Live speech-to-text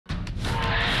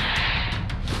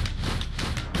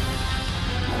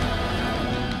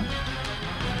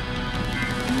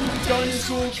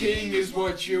Dinosaur King is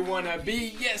what you wanna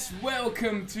be. Yes,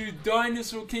 welcome to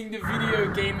Dinosaur King, the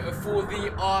video game for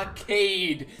the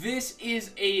arcade. This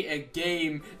is a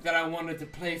game that I wanted to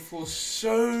play for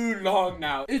so long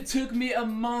now. It took me a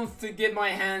month to get my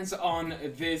hands on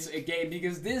this game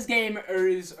because this game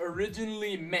is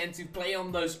originally meant to play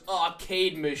on those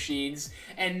arcade machines,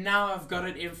 and now I've got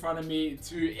it in front of me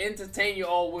to entertain you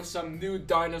all with some new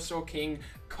Dinosaur King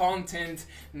content.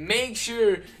 Make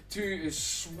sure to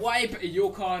swipe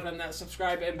your card on that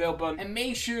subscribe and bell button, and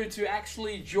make sure to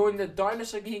actually join the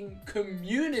Dinosaur King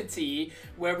community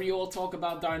where we all talk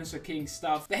about Dinosaur King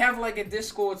stuff. They have like a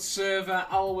Discord server.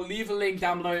 I'll leave a link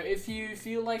down below if you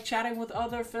feel like chatting with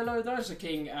other fellow Dinosaur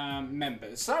King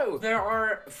members. So there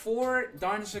are 4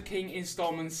 Dinosaur King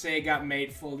installments Sega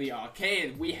made for the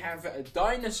arcade. We have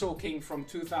Dinosaur King from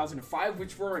 2005,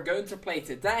 which we're going to play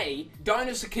today,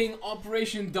 Dinosaur King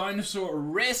Operation Dinosaur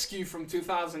Rescue from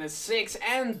 2006,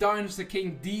 and Dinosaur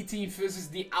King D-Team vs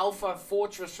the Alpha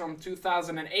Fortress from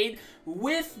 2008,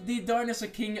 with the Dinosaur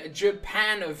King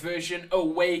Japan version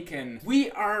Awaken.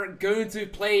 We are going to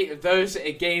play those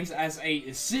games as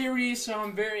a series, so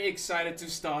I'm very excited to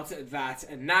start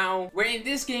that now. Where in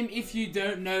this game, if you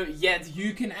don't know yet,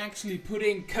 you can actually put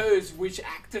in codes which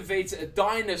activates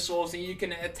dinosaurs, and you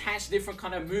can attach different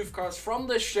kind of move cards from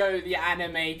the show, the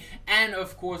anime, and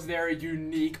of course their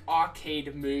unique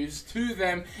arcade moves to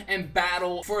them, and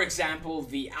battle, for example,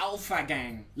 the Alpha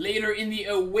Gang. Later in the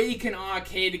Awaken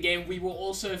arcade game, we will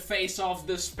also face off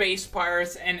the Space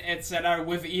Pirates and etc.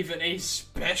 with even a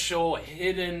special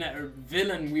hidden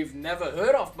villain we've never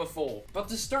heard of before. But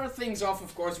to start things off,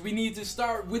 of course, we need to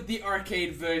start with the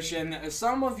arcade version.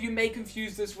 Some of you may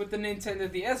confuse this with the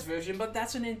Nintendo DS version, but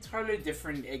that's an entirely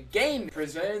different game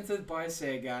presented by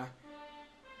Sega.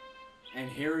 And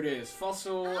here it is,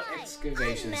 Fossil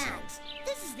Excavation Site.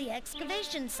 This is the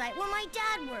excavation site where my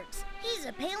dad works. He's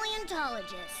a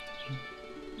paleontologist.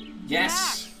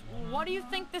 Yes! Max, what do you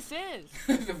think this is?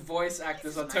 The voice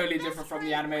actors are totally different from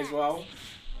the anime as well.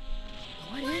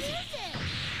 What is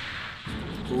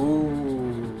it?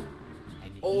 Ooh.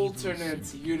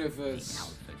 Alternate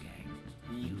universe.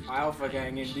 Alpha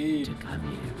Gang, indeed. To come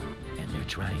here, and they're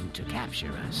trying to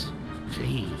capture us.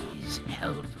 Please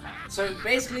help. So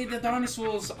basically, the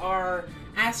dinosaurs are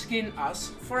asking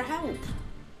us for help.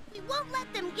 We won't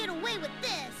let them get away with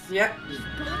this. Yep. We've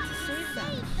got to save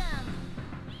them.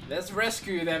 Let's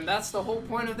rescue them. That's the whole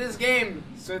point of this game.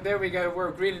 So there we go.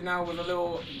 We're greeted now with a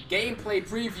little gameplay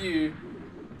preview.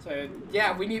 So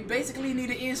yeah, we basically need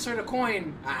to insert a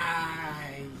coin. Ah,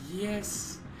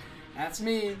 yes, that's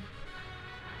me.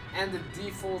 And the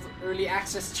default early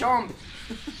access chomp.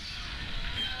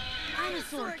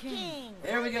 Dinosaur King.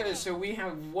 There we go. So we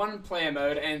have 1 player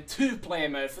mode and 2 player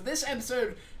mode. For this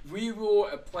episode, we will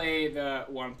play the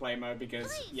 1 player mode because,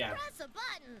 Please yeah. press a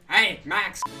button. Hey,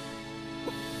 Max.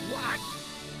 What?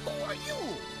 Who are you?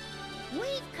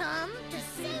 We've come to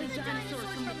save the dinosaurs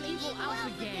from the evil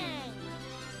Alpha Gang.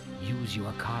 Use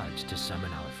your cards to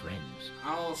summon our friends.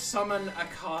 I'll summon a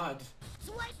card.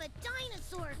 Swipe a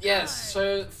dinosaur card. Yes,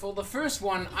 so for the first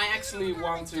one, I actually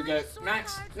want to go...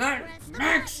 Max! No!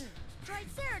 Max!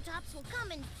 Triceratops will come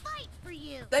and fight for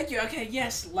you. Thank you. Okay,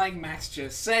 yes, like Max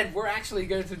just said, we're actually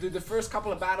going to do the first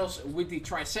couple of battles with the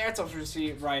Triceratops we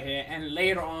see right here, and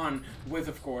later on with,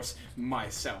 of course,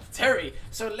 myself, Terry.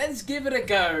 So let's give it a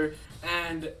go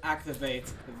and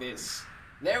activate this.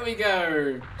 There we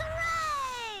go.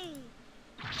 Hooray!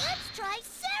 It's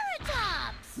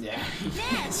Triceratops! Yeah,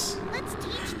 Yes, let's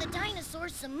teach the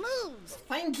dinosaurs some moves.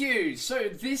 Thank you. So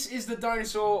this is the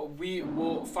dinosaur we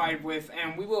will fight with,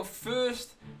 and we will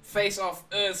first face off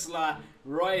Ursula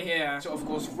right here. So of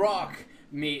course rock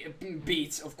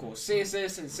beats of course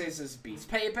scissors, and scissors beats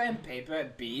paper, and paper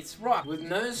beats rock, with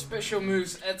no special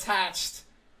moves attached.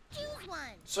 Choose one.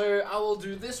 So I will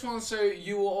do this one so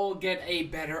you will all get a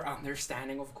better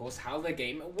understanding, of course, how the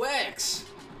game works.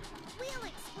 We'll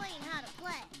explain how to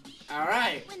play.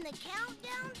 Alright. When the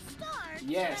countdown starts,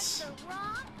 Yes. press the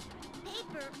rock,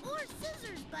 paper, or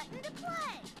scissors button to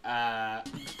play.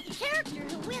 The character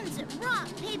who wins at rock,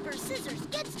 paper, scissors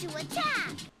gets to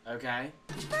attack. Okay.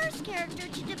 The first character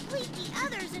to deplete the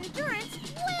other's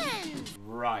endurance wins.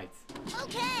 Right.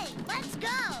 Okay, let's go.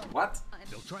 What?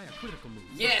 They'll try a critical move.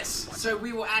 Yes, so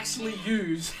we will actually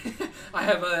use, I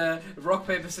have rock,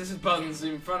 paper, scissors buttons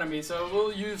in front of me, so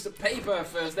we'll use the paper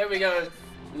first. There we go.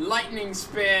 Lightning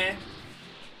spear.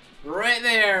 Right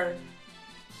there.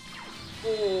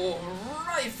 Oh,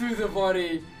 right through the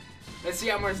body. Let's see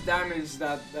how much damage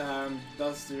that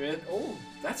does to it. Oh,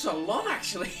 that's a lot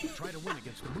actually. Try to win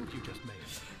against the move you just made.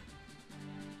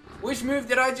 Which move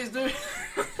did I just do?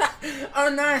 Oh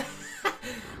no.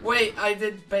 Wait, I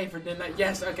did paper, didn't I?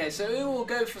 Yes, okay, so we will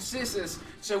go for scissors.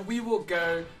 So we will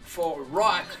go for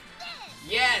rock.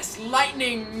 Yes,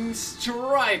 lightning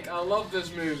strike. I love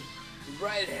this move.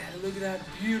 Right there, look at that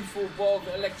beautiful ball of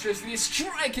electricity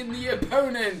striking the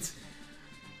opponent.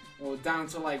 Well, down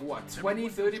to like what, 20,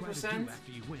 30%?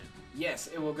 Yes,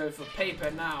 it will go for paper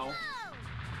now.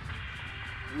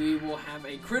 We will have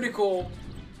a critical.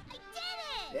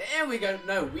 There we go.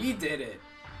 No, we did it.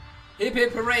 Hip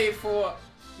hip hooray for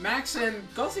Max and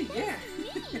Gozzi. Yeah.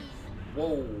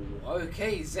 Whoa.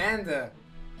 Okay, Xander.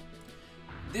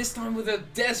 This time with a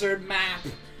desert map.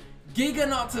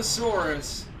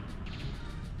 Giganotosaurus.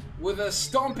 With a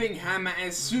stomping hammer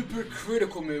and super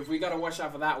critical move. We gotta watch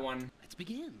out for that one. Let's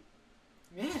begin.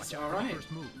 Yes, alright.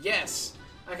 Yes.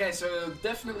 Okay, so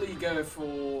definitely go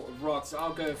for rocks.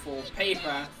 I'll go for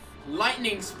paper.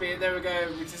 Lightning spear, there we go,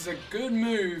 which is a good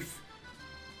move.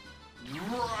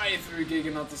 Right through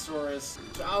Giganotosaurus.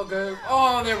 So I'll go.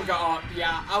 Oh, there we go. Oh,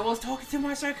 yeah, I was talking too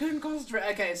much, I couldn't concentrate.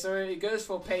 Okay, so it goes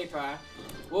for paper.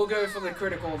 We'll go for the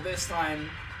critical this time.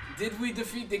 Did we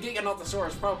defeat the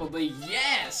Giganotosaurus? Probably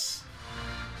yes.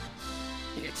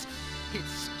 It's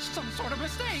some sort of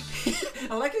mistake.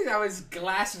 I like how his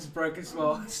glasses broke as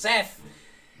well.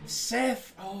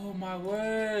 Seth. Oh my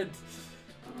word.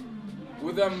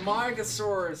 With a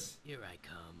Margosaurus. Here I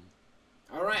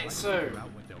come. Alright, so.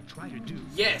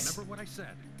 Yes. Remember what I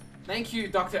said. Thank you,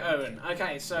 Dr. Owen.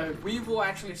 Okay, so we will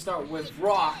actually start with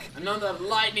rock. Another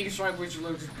lightning strike, which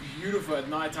looks beautiful at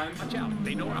nighttime. Watch out,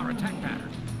 they know our attack pattern.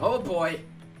 Oh boy.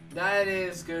 That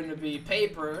is going to be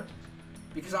paper.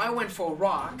 Because I went for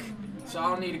rock. So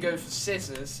I'll need to go for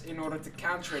scissors in order to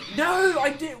counter it. No,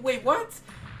 I did. Wait, what?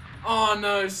 Oh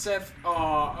no, Seth.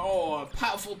 Oh, a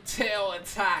powerful tail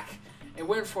attack. It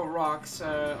went for rock,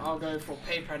 so I'll go for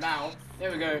paper now.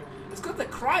 There we go. It's got the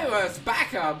cryo as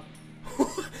backup.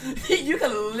 You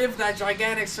can lift that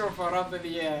gigantic sauropod up in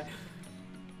the air.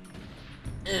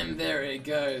 And there it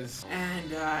goes.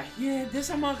 And yeah, this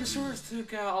Margosaurus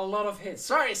took a lot of hits.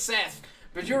 Sorry, Seth,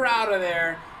 but you're out of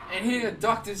there. And here,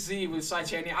 Dr. Z with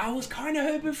Cychania. I was kind of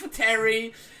hoping for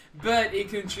Terry, but he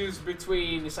can choose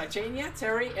between Cychania,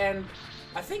 Terry, and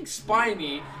I think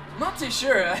Spiny. Not too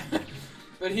sure.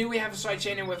 But here we have a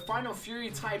Cychania with Final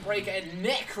Fury, Tiebreaker, and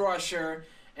Neck Crusher.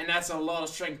 And that's a lot of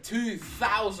strength.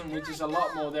 2,000, which is a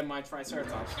lot more than my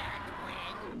Triceratops.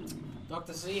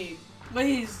 Dr. Z,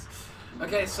 please.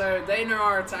 Okay, so they know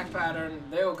our attack pattern.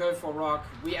 They will go for rock.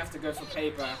 We have to go for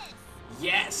paper.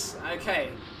 Yes! Okay.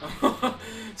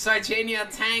 Cychania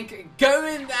tank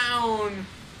going down!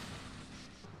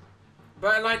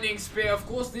 By lightning spear. Of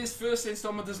course, this first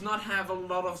installment does not have a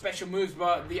lot of special moves,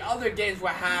 but the other games will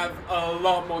have a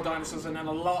lot more dinosaurs and a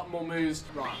lot more moves.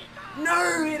 Right.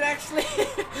 No, it actually...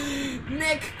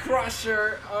 Neck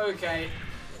Crusher. Okay.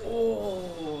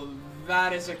 Oh,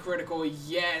 that is a critical.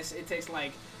 Yes, it takes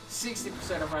like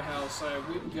 60% of our health, so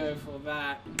we would go for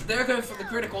that. They're going for the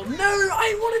critical. No,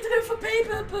 I wanted to go for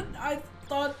paper, but I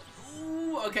thought,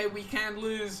 ooh, okay, we can't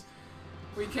lose.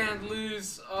 We can't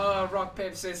lose. Rock,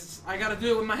 paper, scissors. I gotta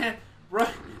do it with my hand.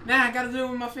 Rock. Nah, I gotta do it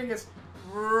with my fingers.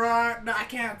 Rock. No, I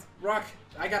can't. Rock.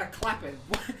 I gotta clap it.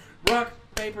 Rock,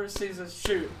 paper, scissors,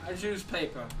 shoot. I choose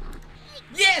paper.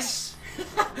 Yes!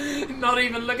 Not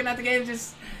even looking at the game,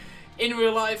 just in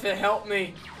real life, it helped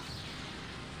me.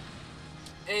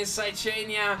 And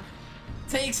Cychania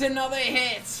takes another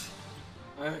hit.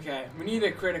 Okay, we need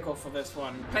a critical for this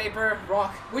one. Paper,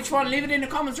 rock. Which one? Leave it in the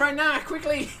comments right now,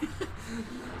 quickly.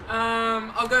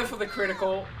 I'll go for the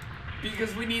critical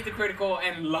because we need the critical,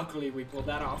 and luckily we pulled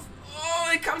that off.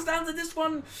 Oh, it comes down to this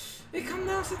one. It comes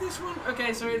down to this one.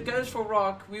 Okay, so it goes for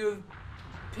rock. We will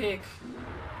pick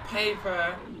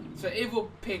paper. So it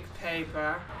will pick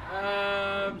paper.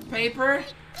 Paper.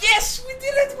 Yes, we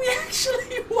did it! We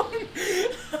actually won!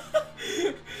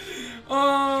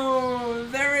 Oh,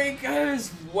 there it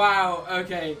goes. Wow,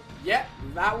 okay. Yep,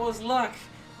 that was luck.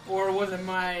 Or was it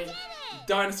my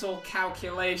dinosaur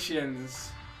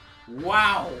calculations?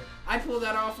 Wow, I pulled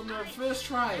that off on the first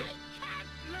try.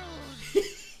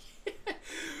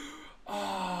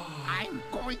 Oh. I'm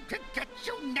going to get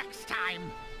you next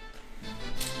time.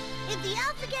 If the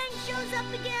Alpha Gang shows up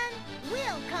again,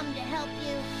 we'll come to help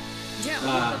you. Yeah,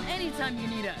 welcome anytime you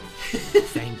need us.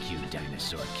 Thank you,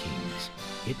 Dinosaur Kings.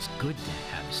 It's good to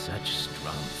have such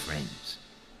strong friends.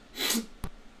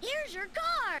 Here's your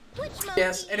card. Which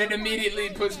Yes, and it immediately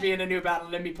puts me in a new battle.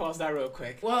 Let me pause that real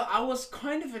quick. Well, I was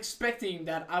kind of expecting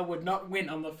that I would not win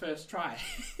on the first try.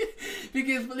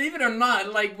 Because believe it or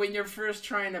not, like when you're first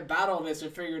trying to battle this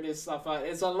and figure this stuff out,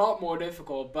 it's a lot more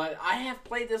difficult. But I have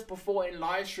played this before in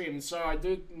live stream, so I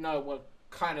do know what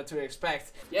kind of to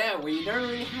expect. Yeah, we don't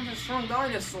really have a strong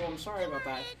dinosaur. I'm sorry about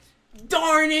that.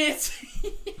 Darn it!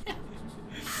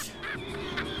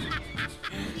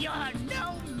 You're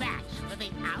no match for the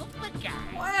Alpha guy.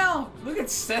 Wow, look at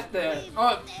Seth there.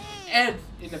 Oh, Ed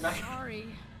in the back. Sorry.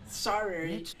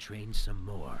 Sorry. Let's train some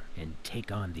more and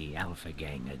take on the Alpha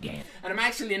Gang again. And I'm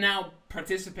actually now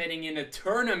participating in a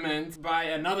tournament by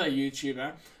another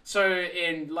YouTuber. So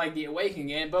in like the Awakening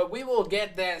game, but we will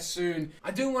get there soon.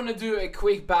 I do want to do a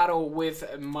quick battle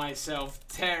with myself,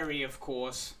 Terry, of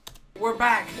course. We're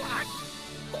back. What?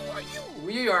 Who are you?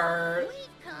 We are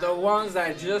the ones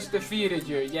that just defeated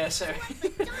you. Yes, sir.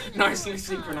 Nicely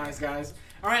synchronized, guys.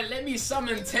 All right, let me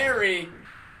summon Terry.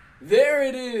 There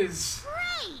it is.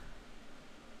 Great!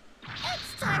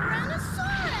 It's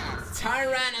Tyrannosaurus!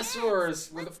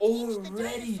 Tyrannosaurs with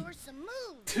already Dinosaur some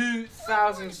moves.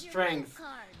 2,000 strength.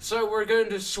 So we're going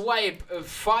to swipe a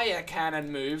fire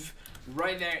cannon move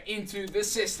right there into the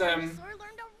system. Dinosaur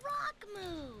learned a rock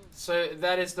move. So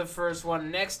that is the first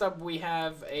one. Next up we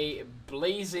have a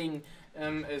blazing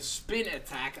a spin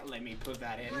attack. Let me put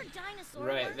that in. Your dinosaur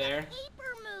Right learned there. a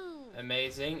paper move.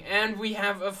 Amazing. And we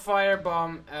have a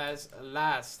firebomb as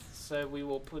last. So we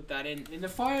will put that in the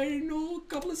fire in a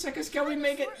couple of seconds. Can we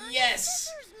make it? Dinosaur learned a Yes!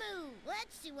 scissors move.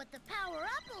 Let's see what the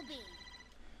power-up will be.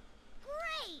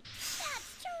 Great!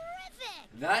 That's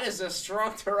terrific! That is a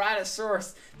strong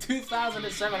Tyrannosaurus.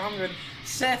 2,700.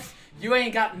 Seth, you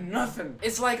ain't got nothing.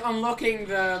 It's like unlocking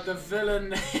the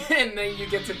villain and then you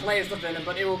get to play as the villain,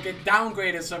 but it will get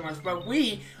downgraded so much. But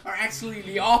we are actually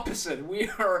the opposite. We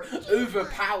are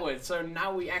overpowered. So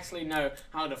now we actually know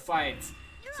how to fight.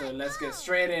 So let's get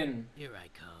straight in. Here I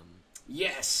come.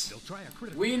 Yes. They'll try a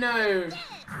critical. We know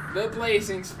the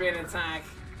blazing spin attack.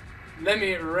 Let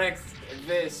me wreck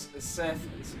this Seth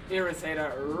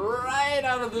Irritator right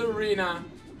out of the arena.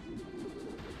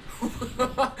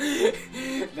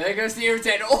 There goes the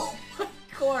Irritator. Oh my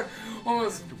god.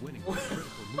 Almost. After winning, a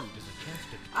critical move is a chance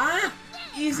to. Ah!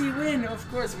 Easy win. Of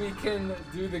course we can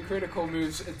do the critical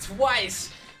moves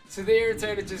twice. So the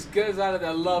Irritator just goes out of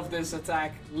there. Love this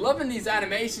attack. Loving these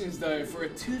animations though. For a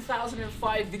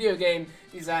 2005 video game,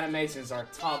 these animations are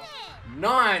top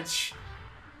notch.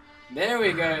 There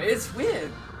we go. It's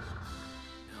weird.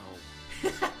 No.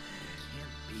 It can't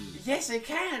be. Yes, it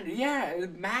can. Yeah,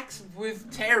 Max with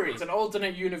Terry. It's an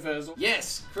alternate universe.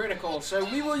 Yes, critical. So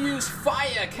we will use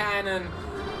fire cannon.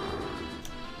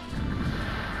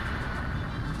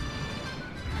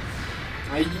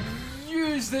 I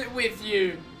used it with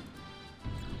you.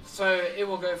 So it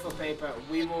will go for paper.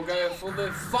 We will go for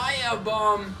the fire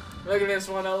bomb. Look at this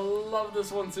one. I love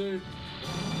this one too.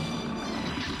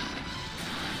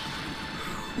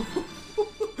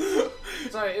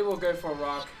 So it will go for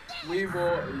rock. We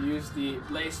will use the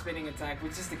blaze spinning attack,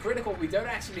 which is the critical we don't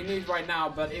actually need right now,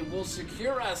 but it will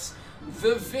secure us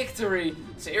the victory.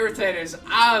 So Irritator's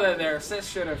out of there. Seth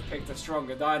should have picked a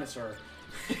stronger dinosaur.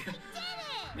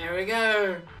 There we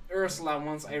go. Ursula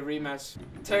wants a rematch.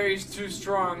 Terry's too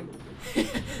strong.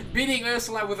 Beating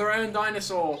Ursula with her own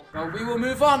dinosaur. But we will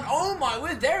move on. Oh my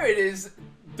word, there it is.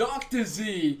 Dr.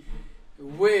 Z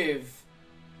with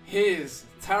his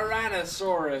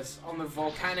Tyrannosaurus on the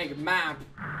volcanic map.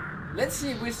 Let's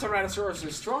see which Tyrannosaurus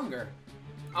is stronger.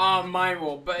 Mine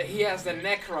will, but he has the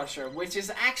neck crusher, which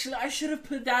is actually, I should have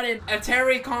put that in. A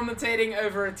Terry commentating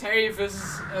over a Terry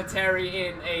versus a Terry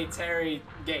in a Terry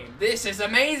game. This is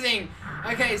amazing!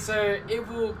 Okay, so it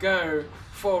will go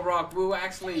for rock. We'll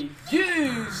actually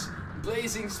use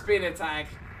blazing spin attack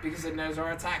because it knows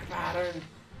our attack pattern.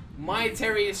 My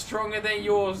Terry is stronger than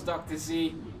yours, Dr.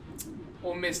 Z.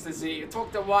 Or Mr. Z.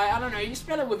 Talk to Y. I don't know, you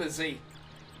spell it with a Z.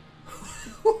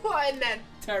 And that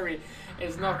Terry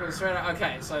is not going straight out.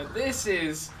 Okay, so this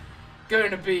is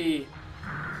going to be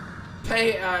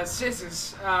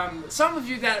scissors. Some of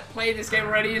you that play this game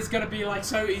already is going to be like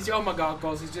so easy. Oh my god,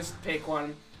 Gozzzi, just pick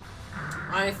one.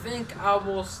 I think I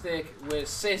will stick with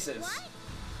scissors.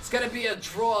 It's going to be a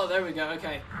draw. There we go.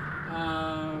 Okay.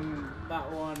 That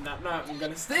one. No, I'm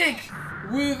going to stick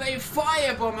with a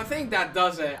firebomb. I think that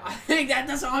does it. I think that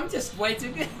does it. I'm just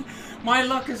waiting. My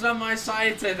luck is on my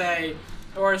side today.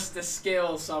 Or it's the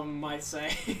skill, some might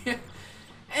say.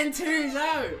 And Terry's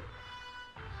out.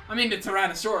 I mean the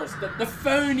Tyrannosaurus. The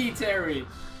phony Terry.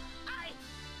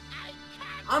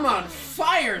 I'm on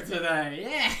fire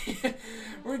today. Yeah.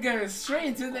 We're going straight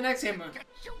into the next game. Catch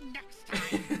you next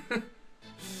time.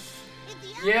 If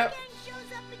the Yep. Alpha Gang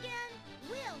shows up again,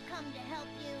 we'll come to help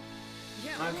you.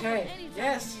 Yeah, we'll Okay, help anytime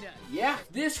yes, you need us. yeah.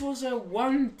 This was a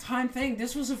one-time thing.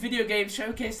 This was a video game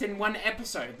showcased in one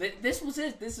episode. This was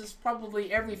it. This is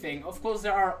probably everything. Of course,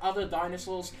 there are other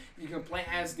dinosaurs. You can play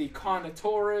as the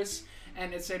Carnotaurus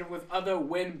and etc. with other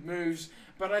wind moves,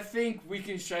 but I think we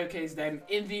can showcase them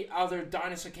in the other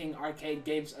Dinosaur King arcade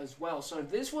games as well. So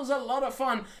this was a lot of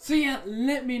fun. So yeah,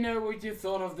 let me know what you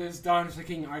thought of this Dinosaur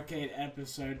King arcade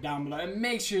episode down below, and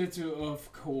make sure to,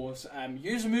 of course,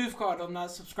 use a move card on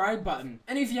that subscribe button.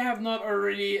 And if you have not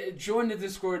already, join the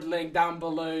Discord link down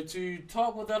below to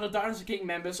talk with other Dinosaur King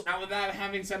members. Now with that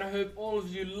having said, I hope all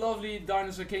of you lovely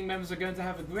Dinosaur King members are going to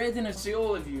have a great day, and I see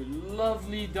all of you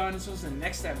lovely dinosaurs in the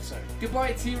next episode.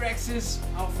 Goodbye T-Rexes,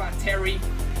 Alpha Terry,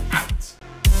 out!